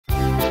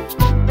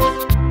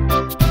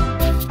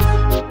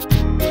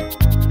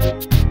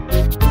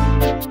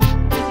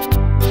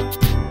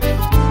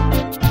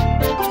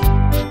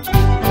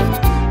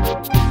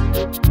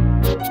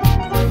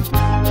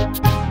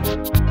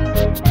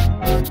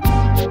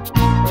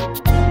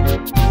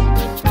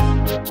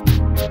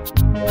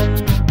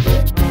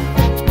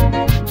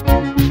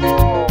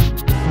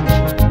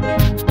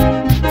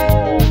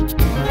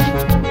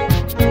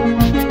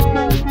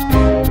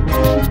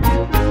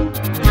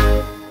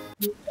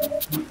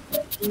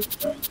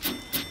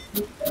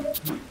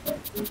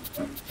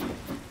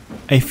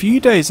A few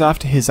days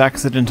after his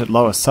accident at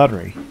Lower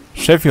Sudbury,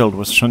 Sheffield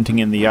was shunting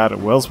in the yard at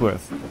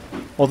Wellsworth.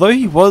 Although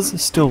he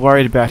was still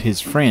worried about his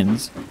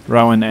friends,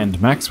 Rowan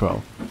and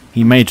Maxwell,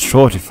 he made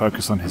sure to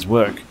focus on his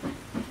work.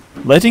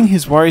 Letting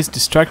his worries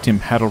distract him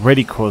had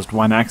already caused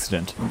one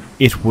accident.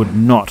 It would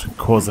not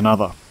cause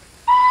another.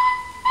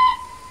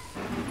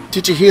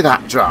 Did you hear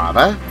that,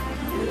 driver?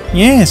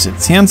 Yes, it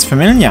sounds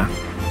familiar.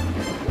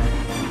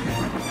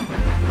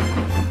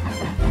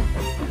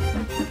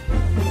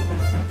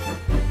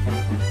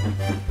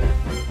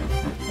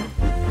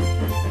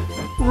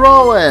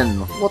 Rowan,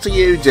 what are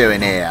you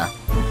doing here?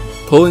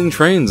 Pulling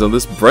trains on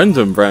this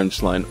Brendan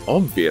branch line,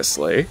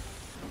 obviously.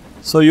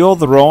 So you're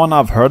the Rowan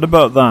I've heard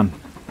about then?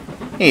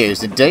 He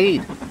is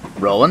indeed.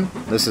 Rowan,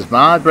 this is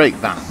my brake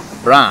van,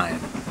 Brian.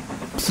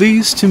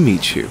 Pleased to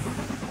meet you.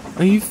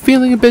 Are you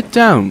feeling a bit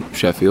down,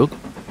 Sheffield?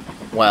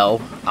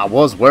 Well, I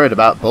was worried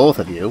about both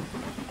of you.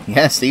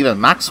 Yes, even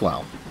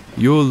Maxwell.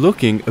 You're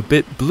looking a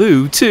bit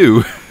blue,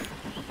 too.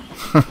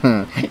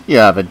 You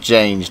haven't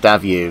changed,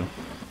 have you?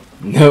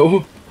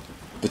 No,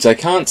 but I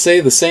can't say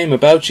the same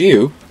about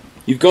you.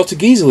 You've got a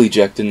diesel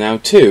ejector now,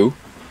 too.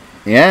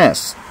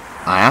 Yes,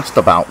 I asked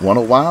about one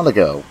a while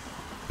ago.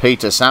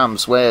 Peter Sam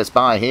swears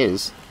by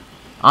his.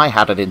 I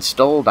had it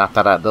installed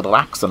after that little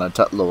accident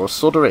at Lower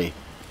Sudbury.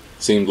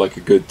 Seemed like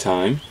a good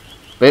time.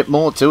 Bit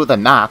more to it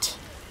than that.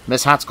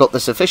 Miss Hat's got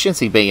this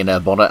efficiency bee in her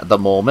bonnet at the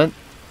moment.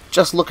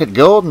 Just look at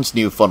Gordon's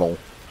new funnel.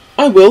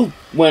 I will,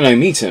 when I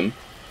meet him.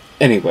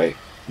 Anyway,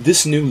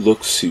 this new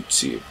look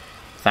suits you.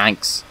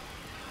 Thanks.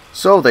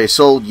 So they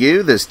sold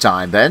you this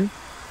time then?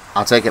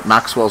 I take it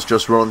Maxwell's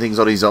just running things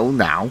on his own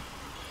now.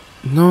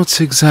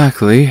 Not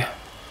exactly.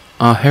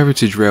 Our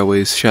heritage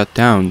railway's shut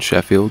down,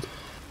 Sheffield.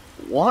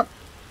 What?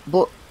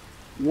 But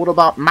what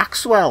about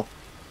Maxwell?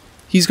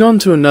 He's gone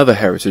to another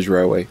heritage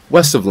railway,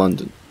 west of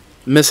London.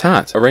 Miss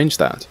Hatt arranged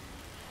that.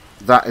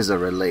 That is a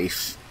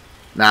relief.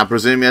 Now I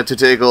presume you have to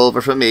take over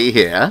from me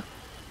here?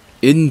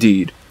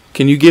 Indeed.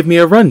 Can you give me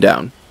a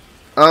rundown?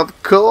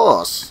 Of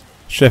course.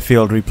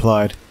 Sheffield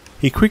replied.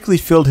 He quickly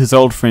filled his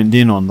old friend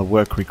in on the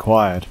work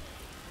required.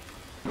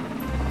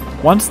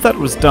 Once that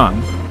was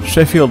done,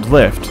 Sheffield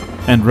left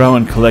and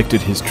Rowan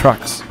collected his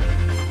trucks.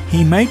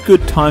 He made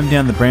good time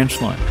down the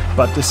branch line,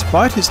 but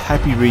despite his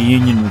happy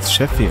reunion with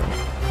Sheffield,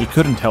 he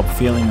couldn't help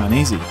feeling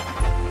uneasy.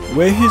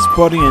 Where his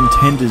body and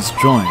tenders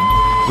joined,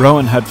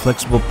 Rowan had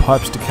flexible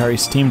pipes to carry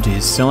steam to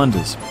his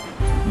cylinders.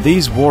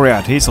 These wore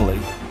out easily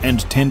and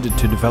tended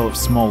to develop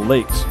small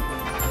leaks.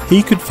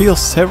 He could feel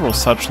several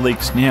such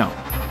leaks now.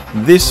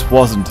 This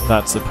wasn't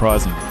that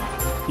surprising.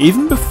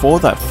 Even before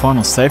that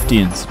final safety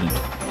incident,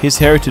 his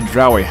heritage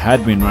railway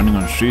had been running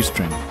on a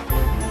shoestring.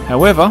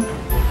 However,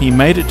 he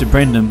made it to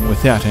Brendan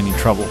without any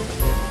trouble.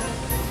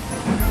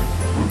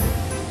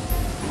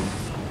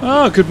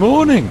 Ah, good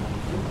morning.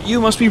 You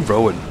must be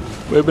Rowan.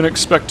 We've been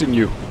expecting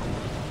you.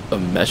 A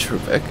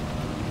Metrovic?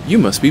 You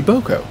must be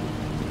Boko.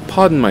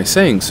 Pardon my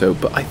saying so,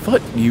 but I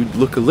thought you'd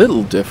look a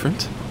little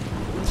different.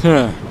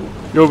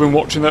 You've been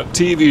watching that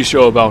TV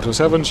show about us,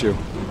 haven't you?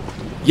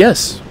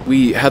 Yes,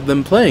 we had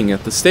them playing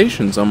at the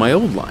stations on my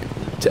old line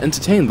to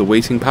entertain the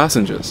waiting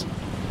passengers.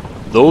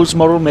 Those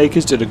model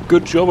makers did a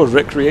good job of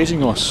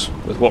recreating us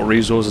with what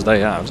resources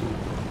they had.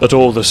 But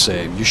all the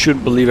same, you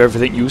shouldn't believe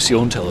everything you see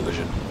on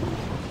television.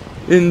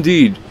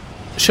 Indeed.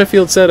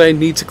 Sheffield said I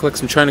need to collect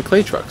some China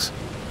clay trucks.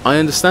 I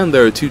understand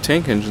there are 2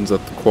 tank engines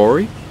at the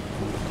quarry.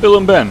 Bill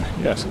and Ben,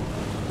 yes.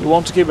 You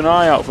want to keep an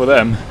eye out for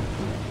them.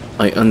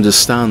 I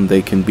understand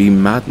they can be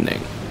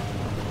maddening.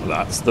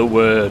 That's the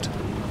word.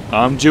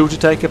 I'm due to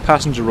take a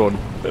passenger run,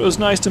 but it was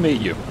nice to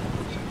meet you.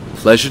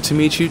 Pleasure to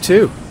meet you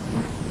too.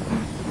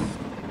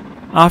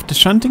 After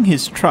shunting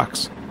his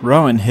trucks,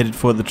 Rowan headed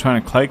for the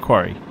China clay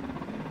quarry.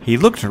 He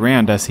looked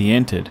around as he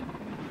entered.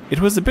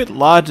 It was a bit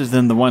larger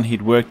than the one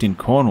he'd worked in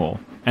Cornwall,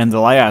 and the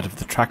layout of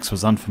the tracks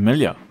was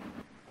unfamiliar.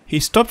 He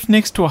stopped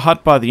next to a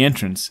hut by the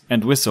entrance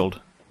and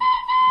whistled.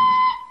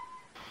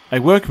 A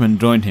workman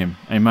joined him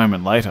a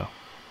moment later.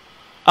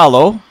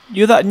 "Hello,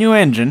 you that new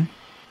engine?"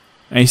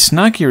 A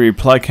snarky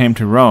reply came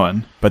to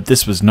Rowan, but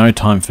this was no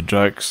time for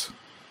jokes.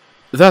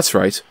 That's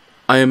right.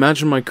 I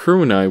imagine my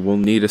crew and I will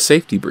need a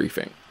safety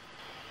briefing.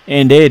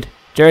 Indeed.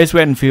 Jerry's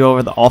waiting for you over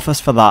at the office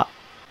for that.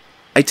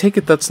 I take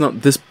it that's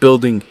not this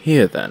building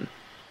here then?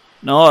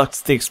 No,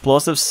 it's the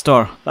explosives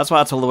store. That's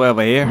why it's all the way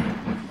over here.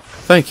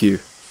 Thank you,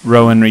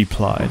 Rowan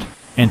replied,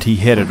 and he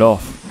headed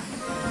off.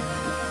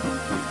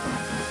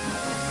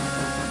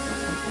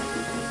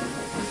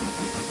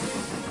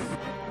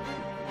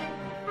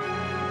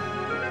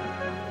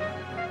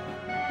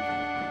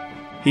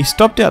 He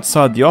stopped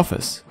outside the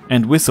office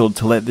and whistled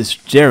to let this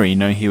Jerry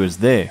know he was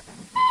there.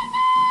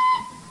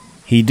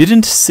 He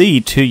didn't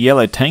see 2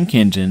 yellow tank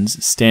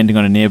engines standing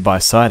on a nearby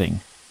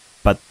siding,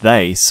 but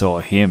they saw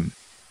him.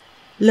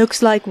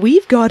 Looks like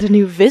we've got a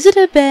new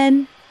visitor,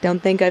 Ben.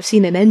 Don't think I've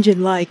seen an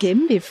engine like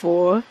him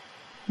before.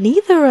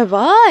 Neither have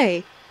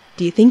I.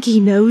 Do you think he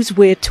knows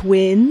we're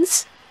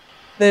twins?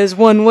 There's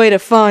one way to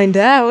find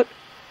out.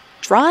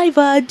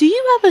 Driver, do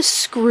you have a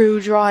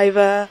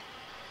screwdriver?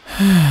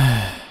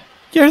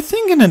 You're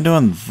thinking of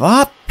doing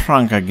that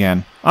prank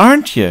again,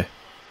 aren't you?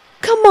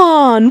 Come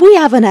on, we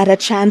haven't had a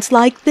chance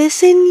like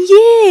this in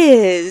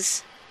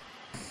years.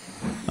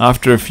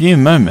 After a few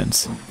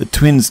moments, the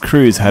twins'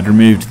 crews had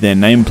removed their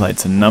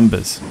nameplates and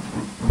numbers.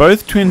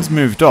 Both twins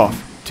moved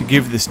off to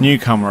give this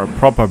newcomer a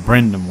proper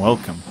Brendan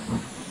welcome.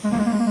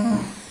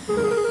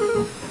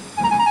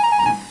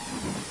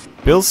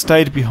 Bill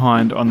stayed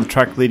behind on the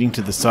track leading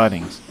to the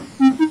sidings.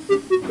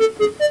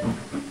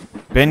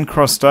 Ben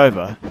crossed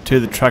over to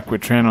the track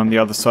which ran on the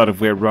other side of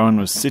where Rowan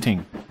was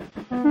sitting.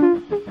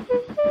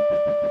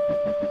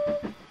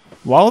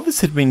 While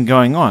this had been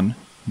going on,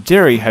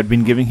 Jerry had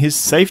been giving his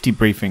safety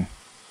briefing.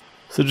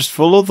 So just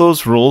follow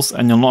those rules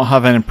and you'll not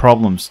have any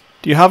problems.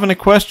 Do you have any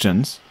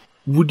questions?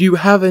 Would you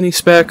have any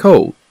spare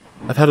coal?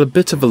 I've had a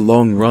bit of a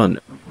long run.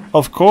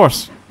 Of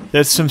course.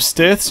 There's some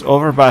stiths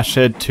over by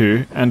shed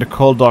 2 and a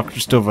coal dock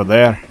just over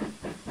there.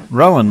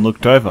 Rowan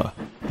looked over.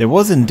 There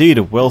was indeed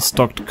a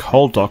well-stocked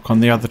coal dock on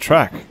the other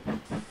track.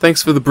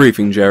 Thanks for the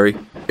briefing, Jerry.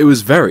 It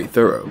was very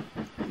thorough.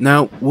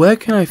 Now, where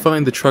can I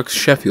find the trucks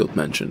Sheffield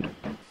mentioned?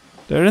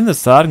 They're in the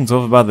sidings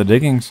over by the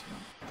diggings.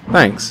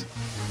 Thanks.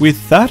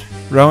 With that,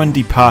 Rowan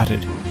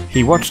departed.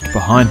 He watched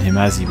behind him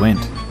as he went.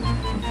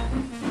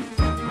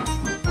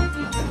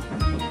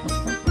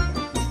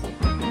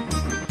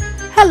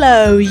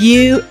 Hello,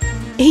 you.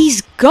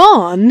 He's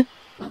gone?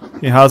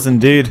 He has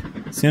indeed.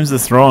 Seems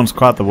this Rowan's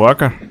quite the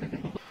worker.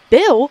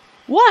 Bill,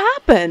 what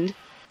happened?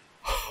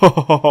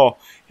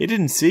 He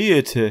didn't see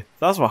you two.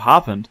 That's what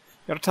happened.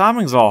 Your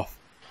timing's off.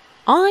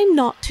 I'm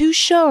not too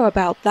sure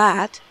about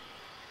that.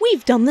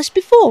 We've done this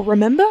before,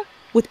 remember?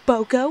 With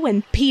Boko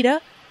and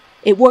Peter.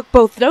 It worked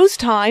both those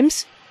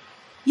times.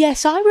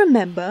 Yes, I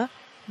remember.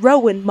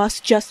 Rowan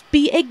must just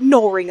be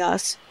ignoring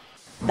us.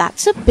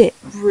 That's a bit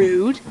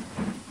rude.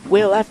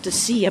 We'll have to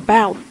see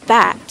about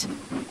that.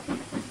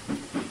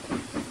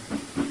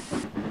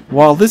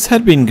 While this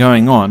had been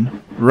going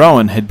on,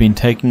 Rowan had been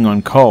taking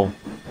on coal.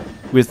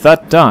 With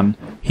that done,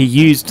 he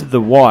used the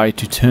Y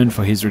to turn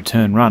for his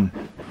return run.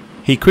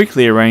 He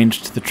quickly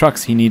arranged the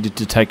trucks he needed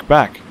to take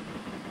back.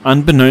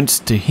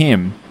 Unbeknownst to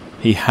him,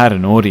 he had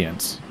an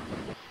audience.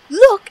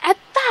 Look at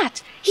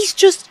that! He's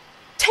just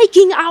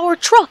taking our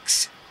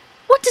trucks!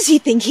 What does he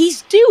think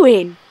he's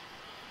doing?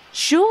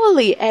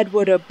 Surely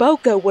Edward or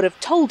Boko would have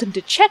told him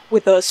to check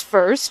with us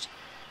first.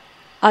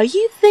 Are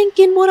you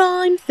thinking what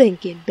I'm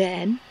thinking,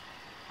 Ben?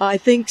 I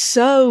think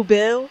so,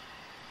 Bill.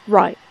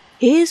 Right,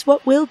 here's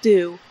what we'll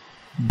do.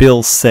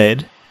 Bill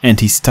said, and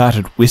he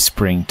started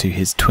whispering to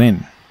his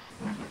twin.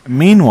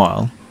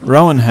 Meanwhile,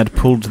 Rowan had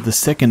pulled the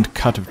second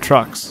cut of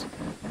trucks.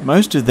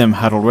 Most of them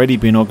had already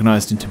been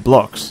organised into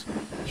blocks.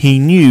 He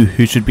knew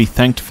who should be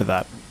thanked for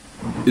that.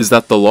 Is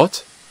that the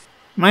lot?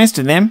 Most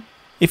of them.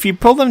 If you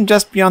pull them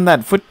just beyond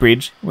that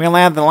footbridge, we'll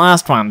add the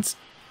last ones.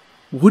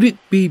 Would it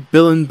be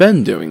Bill and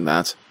Ben doing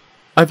that?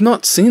 I've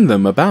not seen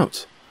them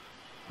about.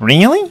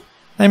 Really?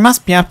 They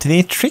must be up to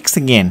their tricks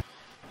again.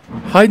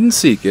 Hide and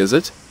seek, is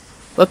it?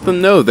 Let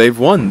them know they've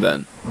won,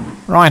 then.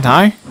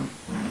 Righto.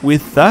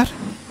 With that,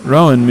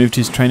 Rowan moved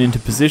his train into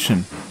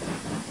position.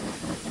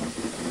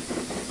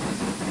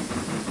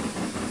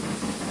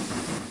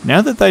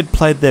 Now that they'd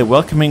played their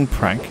welcoming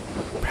prank,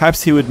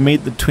 perhaps he would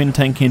meet the twin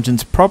tank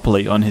engines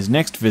properly on his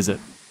next visit.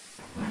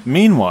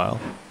 Meanwhile,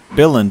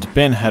 Bill and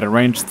Ben had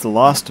arranged the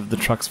last of the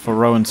trucks for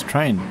Rowan's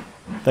train.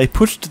 They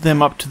pushed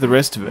them up to the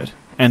rest of it,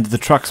 and the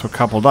trucks were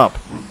coupled up.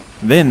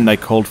 Then they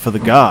called for the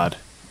guard.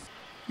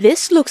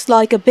 This looks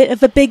like a bit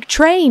of a big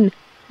train.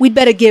 We'd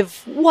better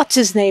give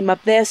what's-his-name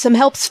up there some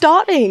help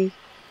starting.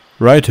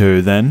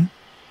 Righto, then.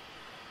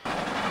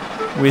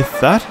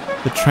 With that,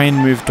 the train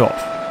moved off.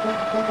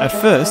 At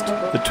first,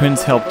 the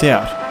twins helped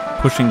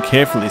out, pushing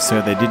carefully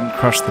so they didn't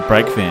crush the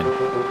brake van.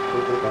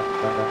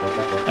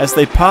 As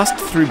they passed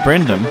through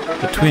Brendam,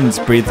 the twins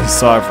breathed a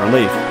sigh of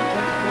relief.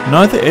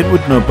 Neither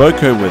Edward nor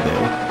Boko were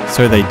there,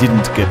 so they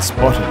didn't get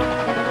spotted.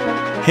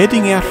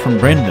 Heading out from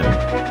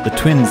Brendam, the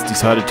twins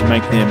decided to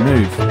make their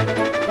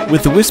move.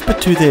 With a whisper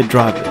to their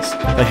drivers,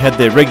 they had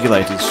their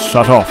regulators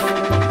shut off.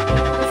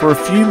 For a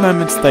few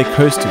moments they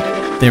coasted,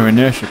 their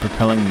inertia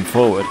propelling them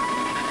forward.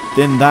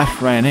 Then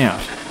that ran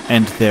out,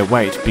 and their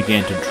weight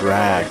began to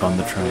drag on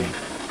the train.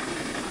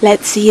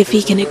 Let's see if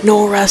he can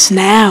ignore us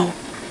now,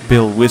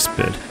 Bill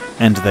whispered,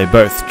 and they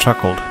both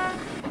chuckled.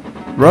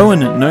 Rowan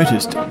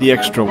noticed the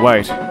extra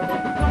weight.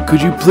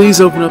 Could you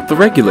please open up the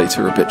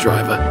regulator a bit,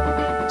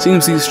 driver?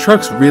 Seems these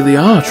trucks really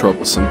are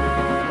troublesome.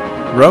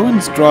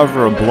 Rowan's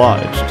driver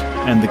obliged,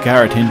 and the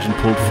Garratt engine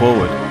pulled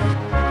forward.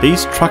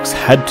 These trucks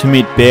had to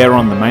meet Bear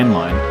on the main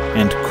line,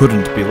 and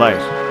couldn't be late.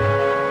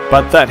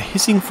 But that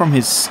hissing from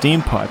his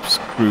steam pipes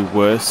grew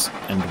worse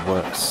and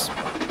worse.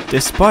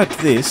 Despite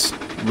this,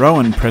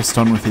 Rowan pressed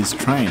on with his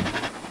train.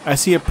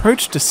 As he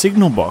approached a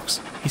signal box,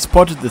 he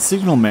spotted the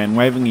signalman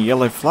waving a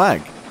yellow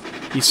flag.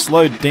 He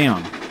slowed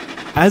down.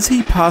 As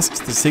he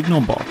passed the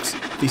signal box,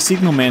 the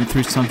signalman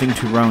threw something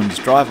to Rowan's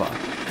driver,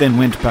 then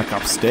went back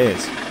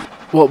upstairs.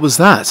 What was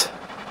that?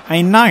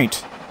 A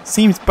note.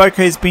 Seems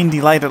Boko's been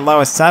delayed at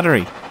Lower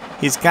Sudbury.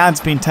 His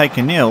guard's been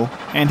taken ill,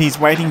 and he's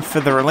waiting for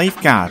the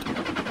relief guard.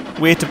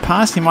 We're to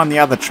pass him on the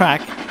other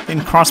track,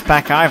 then cross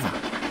back over.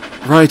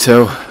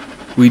 Righto.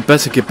 We'd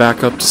better get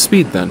back up to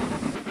speed then.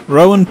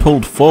 Rowan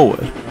pulled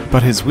forward,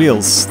 but his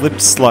wheels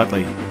slipped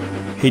slightly.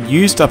 He'd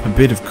used up a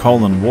bit of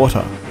coal and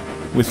water.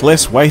 With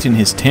less weight in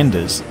his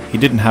tenders, he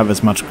didn't have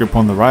as much grip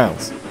on the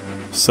rails.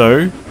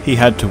 So, he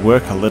had to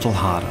work a little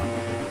harder.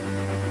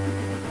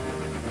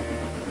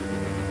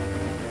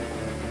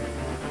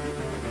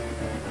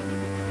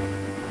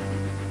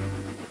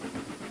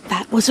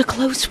 That was a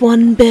close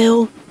one,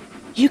 Bill.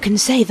 You can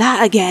say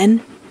that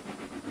again.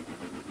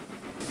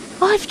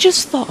 I've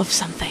just thought of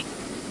something.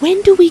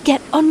 When do we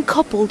get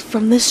uncoupled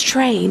from this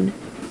train?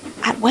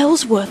 At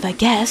Wellsworth, I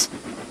guess.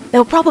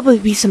 There'll probably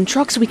be some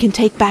trucks we can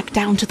take back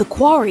down to the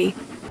quarry.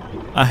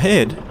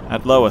 Ahead,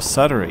 at Lower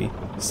Sudbury,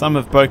 some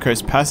of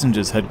Boko's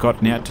passengers had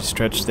gotten out to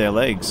stretch their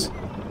legs.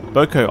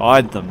 Boko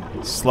eyed them,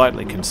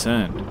 slightly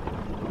concerned.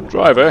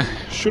 Driver,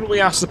 shouldn't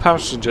we ask the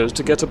passengers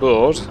to get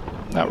aboard?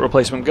 That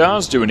replacement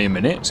guard's due any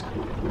minute.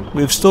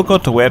 We've still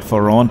got to wait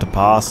for Rowan to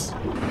pass.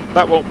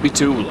 That won't be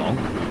too long.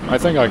 I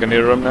think I can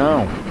hear him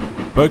now.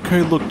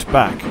 Boko looked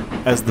back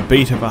as the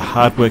beat of a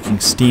hard-working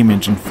steam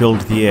engine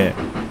filled the air.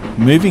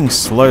 Moving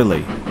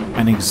slowly,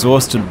 an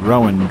exhausted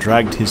Rowan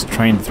dragged his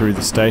train through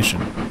the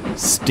station.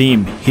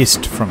 Steam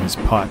hissed from his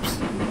pipes.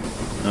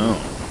 Oh.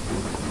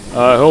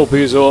 I hope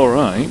he's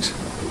alright.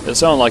 It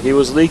sounded like he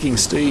was leaking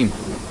steam.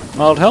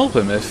 I'll help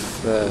him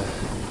if,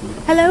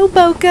 Hello,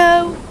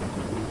 Boko.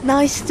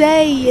 Nice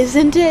day,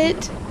 isn't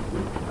it?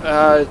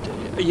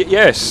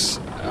 Yes.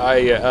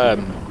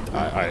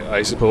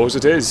 I suppose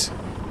it is.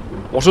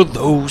 What are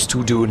those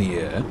two doing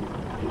here?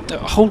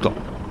 Hold on.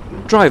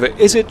 Driver,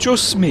 is it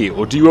just me,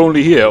 or do you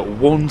only hear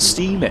one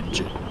steam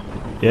engine?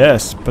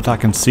 Yes, but I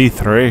can see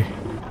three.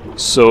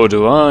 So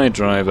do I,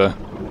 driver.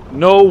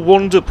 No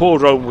wonder poor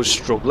Rowan was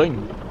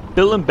struggling.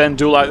 Bill and Ben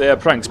do like their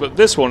pranks, but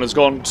this one has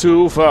gone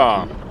too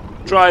far.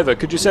 Driver,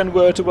 could you send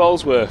word to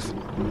Wellsworth?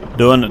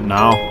 Doing it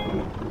now.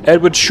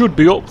 Edward should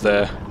be up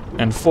there,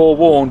 and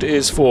forewarned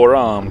is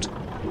forearmed.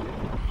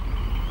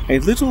 A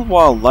little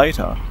while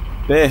later,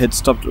 Bear had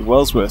stopped at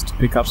Wellsworth to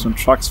pick up some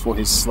trucks for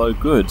his slow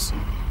goods.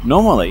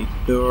 Normally,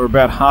 there were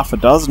about half a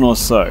dozen or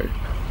so,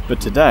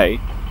 but today,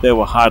 there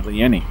were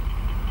hardly any.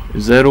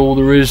 Is that all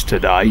there is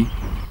today?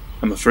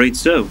 I'm afraid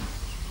so.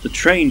 The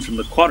train from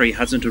the quarry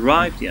hasn't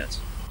arrived yet.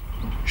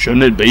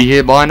 Shouldn't it be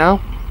here by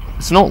now?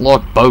 It's not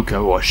like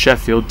Boko or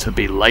Sheffield to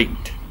be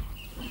late.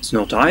 It's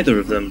not either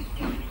of them.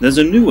 There's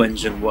a new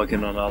engine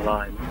working on our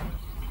line.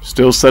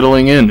 Still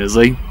settling in, is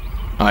he?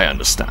 I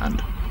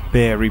understand.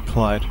 Bear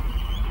replied.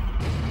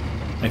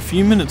 A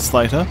few minutes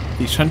later,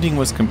 the shunting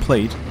was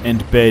complete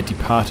and Bear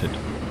departed.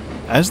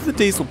 As the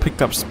diesel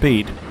picked up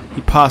speed,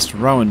 he passed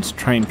Rowan's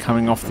train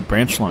coming off the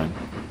branch line.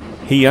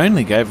 He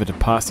only gave it a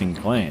passing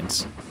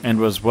glance, and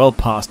was well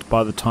past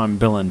by the time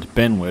Bill and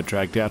Ben were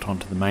dragged out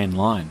onto the main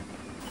line.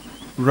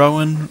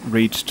 Rowan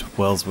reached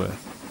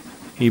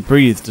Wellsworth. He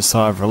breathed a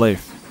sigh of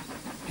relief.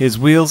 His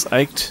wheels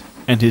ached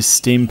and his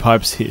steam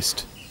pipes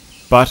hissed,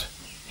 but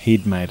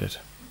he'd made it.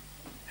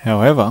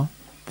 However,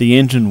 the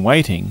engine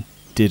waiting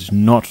did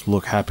not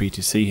look happy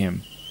to see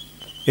him.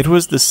 It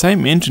was the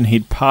same engine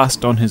he'd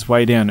passed on his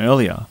way down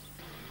earlier.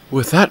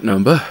 With that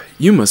number,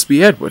 you must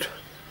be Edward.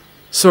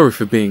 Sorry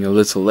for being a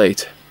little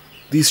late.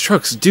 These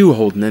trucks do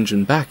hold an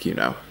engine back, you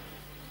know.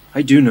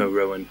 I do know,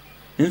 Rowan.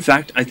 In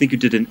fact, I think you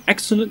did an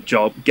excellent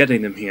job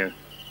getting them here,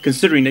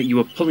 considering that you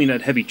were pulling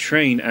that heavy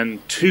train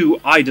and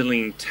 2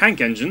 idling tank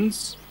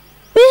engines.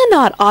 We're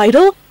not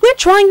idle. We're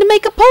trying to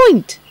make a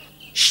point.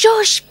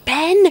 Shush,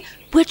 Ben.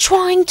 We're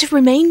trying to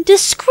remain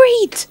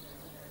discreet.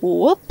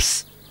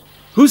 Whoops.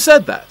 Who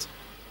said that?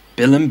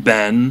 Bill and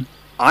Ben,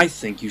 I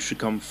think you should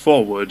come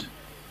forward.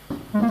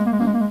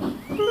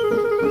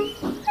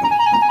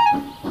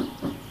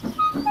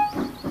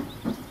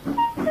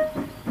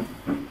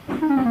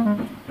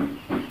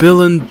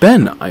 Bill and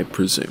Ben, I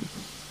presume.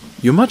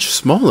 You're much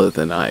smaller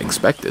than I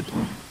expected.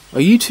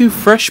 Are you two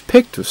fresh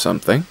picked or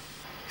something?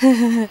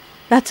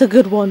 That's a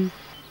good one.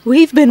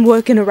 We've been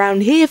working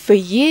around here for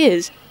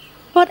years.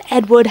 But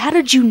Edward, how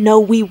did you know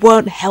we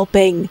weren't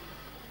helping?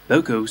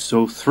 Boko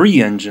saw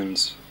 3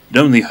 engines. It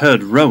only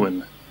heard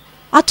Rowan.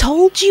 I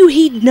told you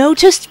he'd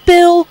noticed,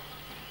 Bill.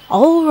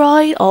 All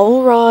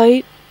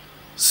right.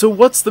 So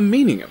what's the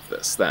meaning of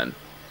this, then?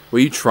 Were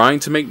you trying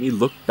to make me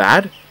look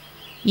bad?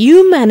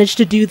 You managed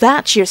to do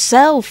that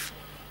yourself.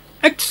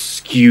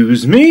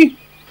 Excuse me?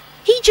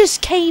 He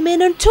just came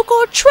in and took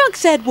our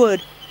trucks,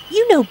 Edward.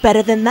 You know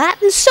better than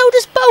that, and so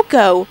does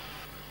Boko.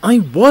 I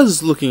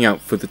was looking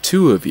out for the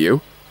two of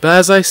you, but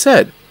as I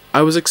said,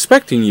 I was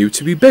expecting you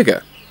to be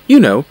bigger. You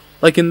know,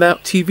 like in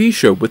that TV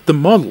show with the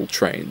model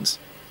trains.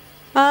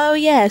 Oh,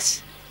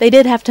 yes. They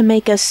did have to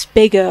make us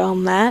bigger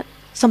on that.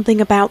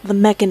 Something about the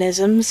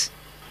mechanisms.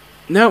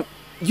 Now,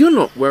 you're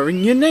not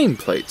wearing your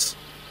nameplates.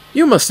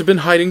 You must have been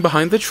hiding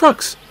behind the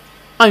trucks.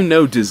 I'm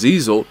no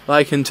Diesel, but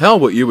I can tell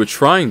what you were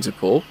trying to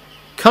pull.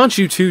 Can't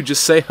you two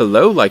just say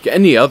hello like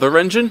any other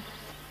engine?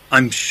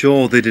 I'm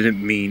sure they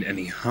didn't mean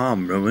any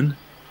harm, Rowan.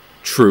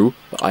 True,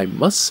 but I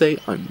must say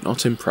I'm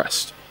not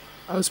impressed.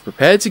 I was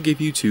prepared to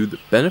give you two the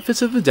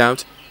benefit of the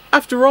doubt.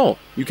 After all,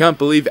 you can't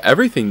believe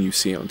everything you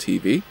see on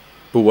TV.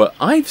 But what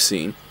I've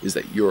seen is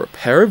that you're a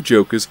pair of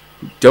jokers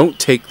who don't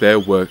take their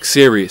work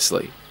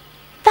seriously.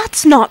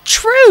 That's not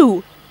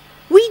true!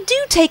 We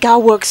do take our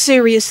work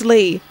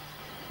seriously!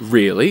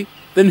 Really?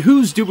 Then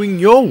who's doing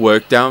your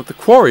work down at the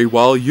quarry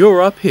while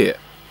you're up here?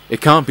 It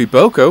can't be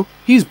Boko.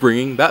 He's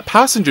bringing that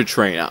passenger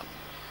train up.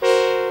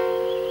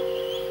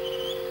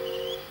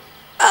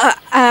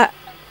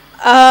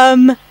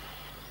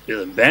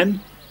 Bill and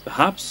Ben,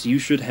 perhaps you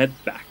should head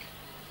back.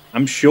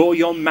 I'm sure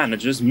your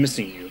manager's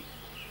missing you.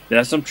 There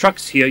are some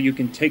trucks here you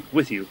can take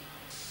with you.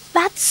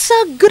 That's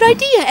a good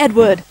idea,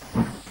 Edward.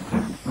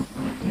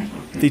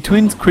 The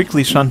twins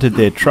quickly shunted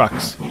their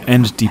trucks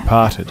and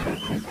departed.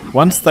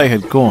 Once they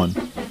had gone,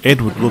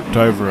 Edward looked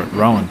over at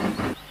Rowan.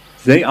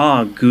 They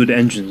are good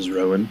engines,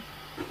 Rowan.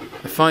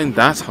 I find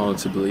that hard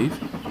to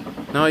believe.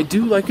 Now I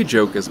do like a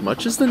joke as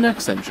much as the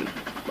next engine,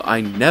 but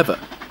I never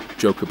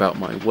joke about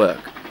my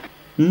work.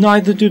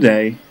 Neither do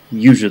they,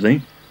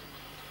 usually.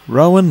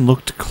 Rowan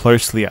looked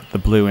closely at the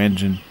blue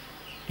engine.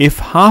 If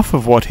half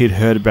of what he'd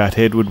heard about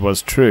Edward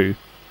was true,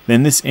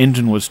 then this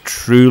engine was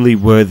truly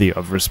worthy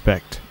of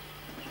respect.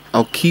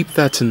 I'll keep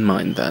that in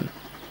mind then.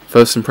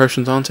 First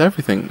impressions aren't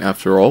everything,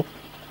 after all.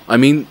 I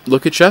mean,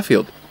 look at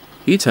Sheffield.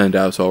 He turned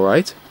out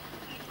alright.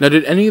 Now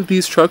did any of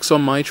these trucks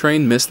on my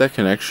train miss their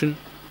connection?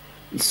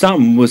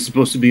 Some was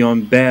supposed to be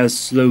on Bear's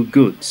slow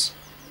goods.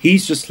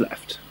 He's just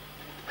left.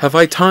 Have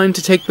I time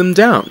to take them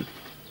down?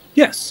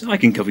 Yes, I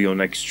can cover your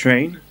next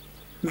train.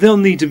 They'll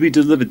need to be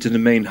delivered to the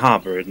main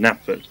harbour at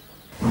Knapford.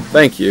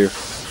 Thank you.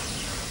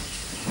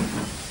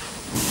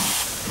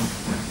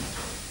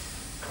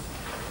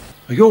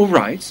 Are you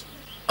alright?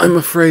 I'm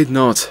afraid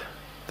not.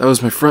 That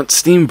was my front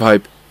steam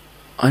pipe.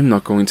 I'm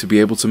not going to be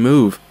able to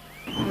move.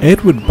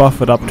 Edward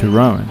buffered up to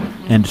Rowan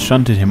and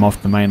shunted him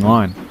off the main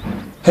line.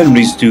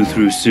 Henry's due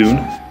through soon.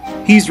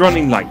 He's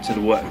running light to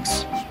the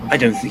works. I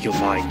don't think he'll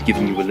mind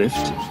giving you a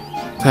lift.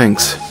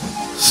 Thanks.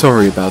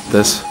 Sorry about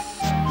this.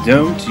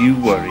 Don't you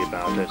worry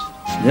about it.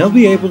 They'll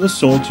be able to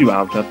sort you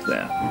out up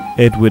there.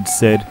 Edward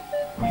said.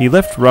 He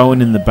left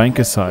Rowan in the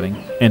banker siding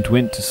and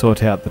went to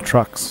sort out the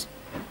trucks.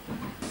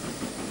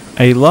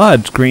 A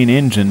large green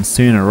engine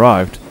soon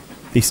arrived.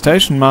 The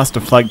station master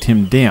flagged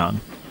him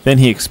down. Then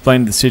he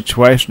explained the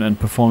situation and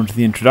performed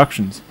the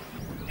introductions.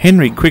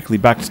 Henry quickly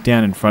backed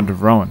down in front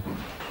of Rowan.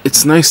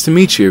 It's nice to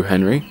meet you,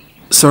 Henry.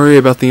 Sorry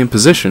about the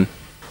imposition.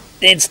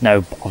 It's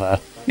no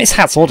bother. Miss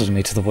Hat's ordered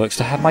me to the works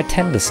to have my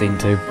tender seen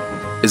to.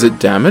 Is it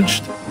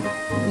damaged?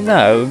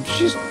 No,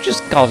 she's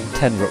just got a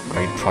tender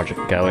upgrade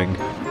project going.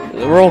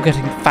 We're all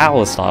getting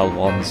Fowler-style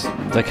ones.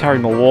 They're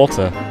carrying more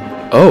water.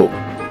 Oh.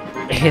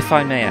 If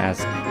I may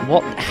ask,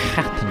 what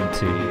happened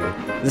to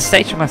you? The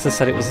station master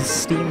said it was a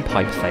steam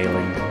pipe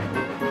failing.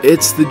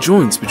 It's the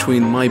joints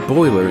between my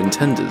boiler and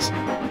tenders.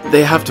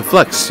 They have to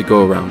flex to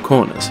go around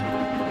corners.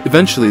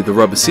 Eventually the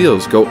rubber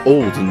seals go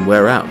old and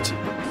wear out.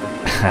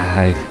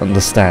 I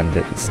understand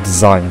it. It's a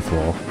design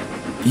flaw.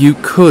 You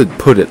could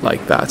put it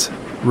like that,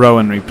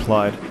 Rowan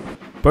replied.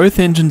 Both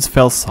engines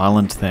fell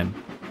silent then.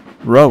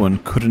 Rowan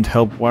couldn't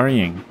help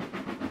worrying.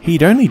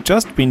 He'd only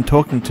just been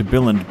talking to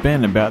Bill and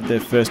Ben about their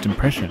first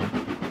impression.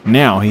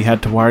 Now he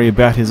had to worry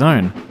about his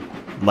own.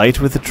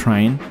 Late with the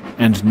train,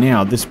 and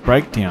now this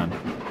breakdown.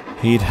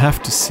 He'd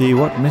have to see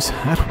what Miss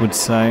Hat would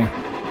say.